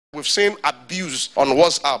We've seen abuse on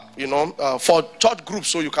WhatsApp, for church groups,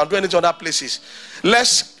 so you can do anything other places.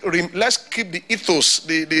 Let's keep the ethos,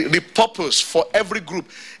 the purpose for every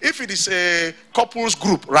group. If it is a couples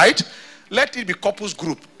group, right? Let it be couples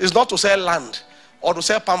group. It's not to sell land or to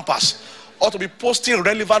sell pampers or to be posting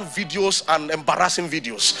relevant videos and embarrassing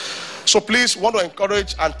videos. So please, want to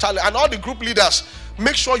encourage and challenge, and all the group leaders,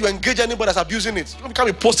 make sure you engage anybody that's abusing it. You can't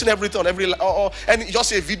be posting everything on every or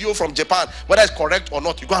just a video from Japan, whether it's correct or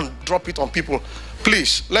not. You go and drop it on people.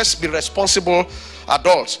 Please, let's be responsible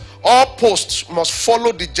adults. All posts must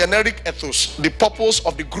follow the generic ethos, the purpose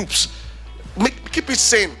of the groups. Keep it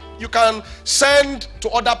sane. You can send to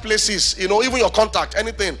other places, even your contact,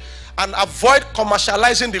 anything, and avoid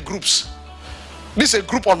commercializing the groups. This is a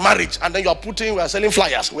group on marriage, and then you are putting, we are selling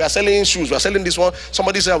flyers, we are selling shoes, we are selling this one,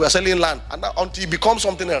 somebody said we are selling land, and until it becomes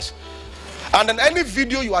something else. And then any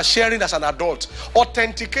video you are sharing as an adult,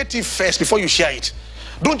 authenticate it first before you share it.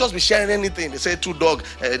 Don't just be sharing anything. They say two dogs,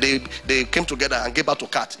 they came together and gave birth to a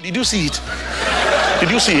cat. Did you see it?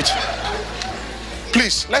 Did you see it?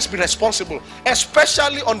 Please, let's be responsible,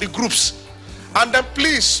 especially on the groups. And then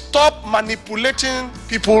please stop manipulating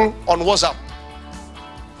people on WhatsApp.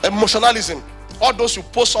 Emotionalism. All those who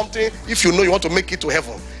post something, if you know you want to make it to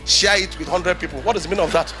heaven, share it with 100 people. What is the meaning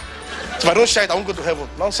of that? If I don't share it, I won't go to heaven.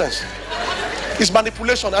 Nonsense. It's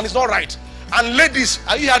manipulation and it's not right. And ladies,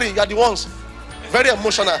 are you hearing? You are the ones very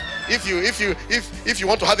emotional. If you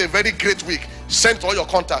want to have a very great week, send to all your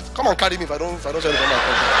contacts. Come and carry me if I don't send it from my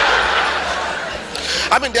contact.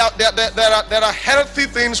 I mean, there are healthy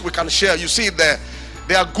things we can share. You see it there.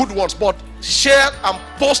 There are good ones, but share and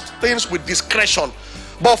post things with discretion.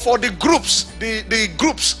 But for the groups, the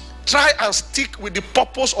groups, try and stick with the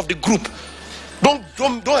purpose of the group.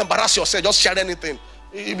 Don't embarrass yourself. Just share anything.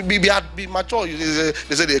 Be mature. They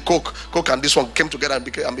say the Coke and this one came together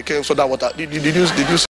and became soda water. Did you